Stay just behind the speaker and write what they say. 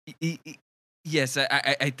Y- y- Yes,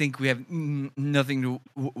 I think we have nothing to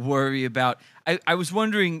worry about. I was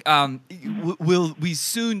wondering, will we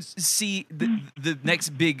soon see the next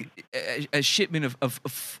big shipment of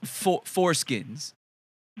foreskins?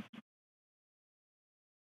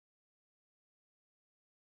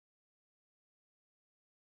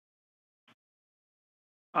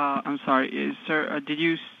 I'm sorry, sir.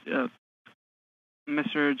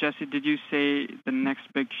 Mr. Jesse, did you say the next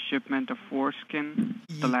big shipment of foreskin?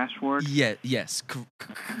 The last word? Yeah. Yes.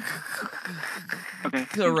 Okay.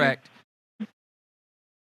 Correct.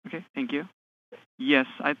 Okay. Thank you. Yes,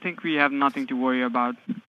 I think we have nothing to worry about.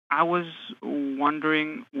 I was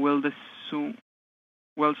wondering, will this soon?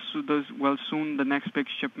 Soon the next big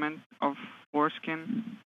shipment of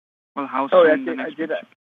foreskin? Well, how soon the next?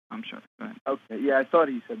 I'm sorry. Go ahead. Okay, yeah, I thought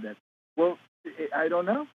he said that. Well, I don't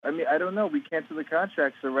know. I mean, I don't know. We canceled the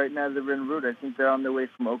contract, so right now they're en route. I think they're on their way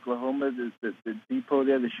from Oklahoma, the depot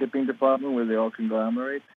there, the shipping department where they all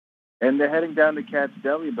conglomerate, and they're heading down to Katsu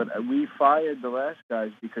Deli. But we fired the last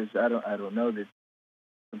guys because I don't know, that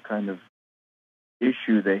some kind of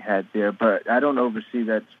issue they had there, but I don't oversee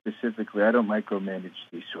that specifically. I don't micromanage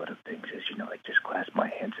these sort of things, as you know. I just clasp my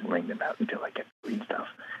hands and wring them out until I get the green stuff.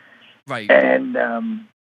 Right. And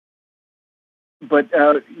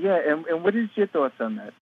yeah. And what is your thoughts on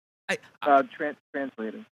that?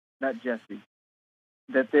 Translator, not Jesse.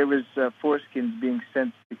 That there was foreskins being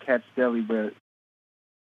sent to Katsu Deli where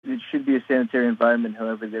it should be a sanitary environment.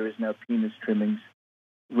 However, there is now penis trimmings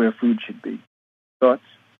where food should be. Thoughts?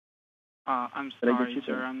 I'm sorry,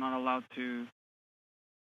 sir. I'm not allowed to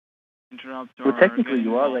interrupt. Well, technically,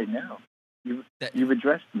 you are right now. You've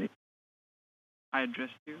addressed me. I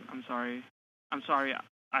addressed you. I'm sorry. I'm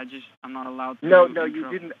not allowed to. No, you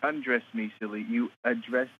didn't undress me, silly. You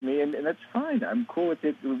addressed me, and that's fine. I'm cool with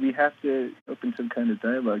it. We have to open some kind of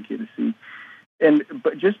dialogue here to see.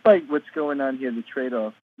 But just by what's going on here, the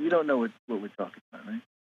trade-off, you don't know what we're talking about, right?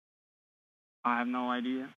 I have no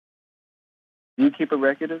idea. Do you keep a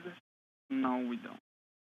record of this? No, we don't.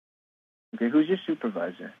 Okay, who's your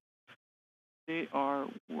supervisor? They are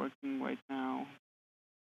working right now.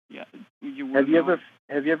 Yeah, Have you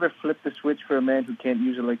ever flipped the switch for a man who can't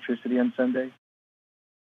use electricity on Sunday?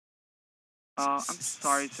 I'm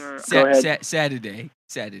sorry, sir. Go ahead. Saturday.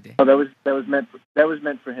 Oh, that was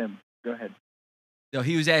meant for him. Go ahead. No,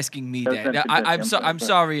 he was asking me that. I'm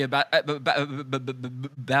sorry about that.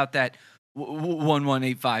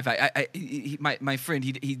 1185. My friend,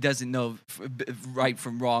 he doesn't know right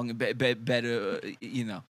from wrong. Better, you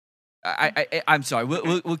know. I'm sorry.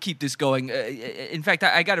 We'll keep this going. In fact,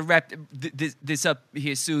 I got to wrap this up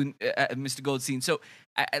here soon, Mr. Goldstein. So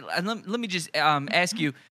let me just ask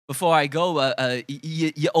you before I go.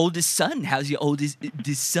 Your oldest son. How's your oldest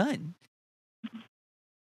son?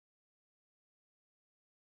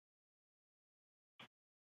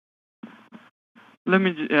 Hello,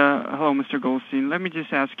 Mr. Goldstein. Let me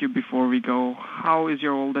just ask you before we go. How is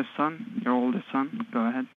your oldest son? Go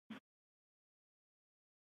ahead.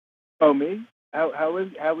 Oh, me? How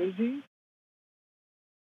is he?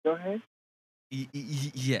 Go ahead.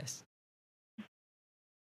 Yes.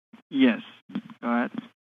 Yes. Go ahead.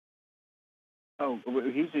 Oh,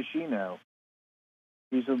 he's a she now.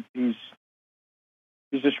 He's a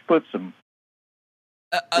sputzum.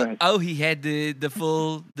 He had the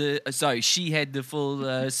full she had the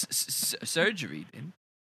full surgery then.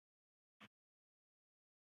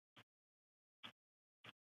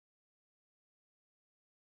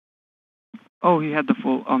 Oh, he had the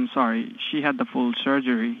full. I'm sorry, she had the full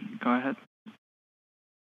surgery. Go ahead.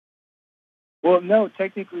 Well, no,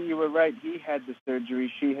 technically you were right. He had the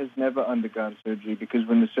surgery. She has never undergone surgery because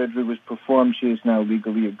when the surgery was performed, she is now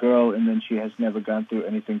legally a girl, and then she has never gone through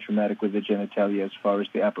anything traumatic with her genitalia as far as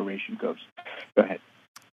the operation goes. Go ahead.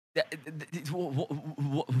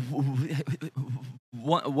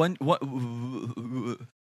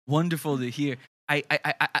 Wonderful to hear.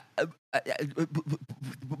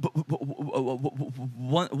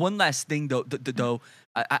 One last thing though. Do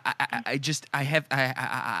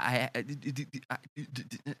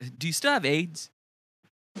you still have AIDS?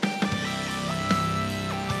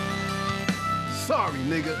 Sorry,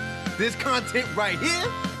 nigga. This content right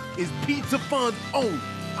here is Pizza Fun's own.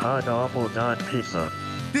 Pineapple.pizza.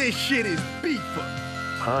 This shit is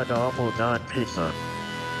beefer. Pineapple.pizza.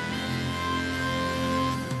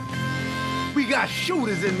 We got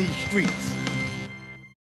shooters in these streets.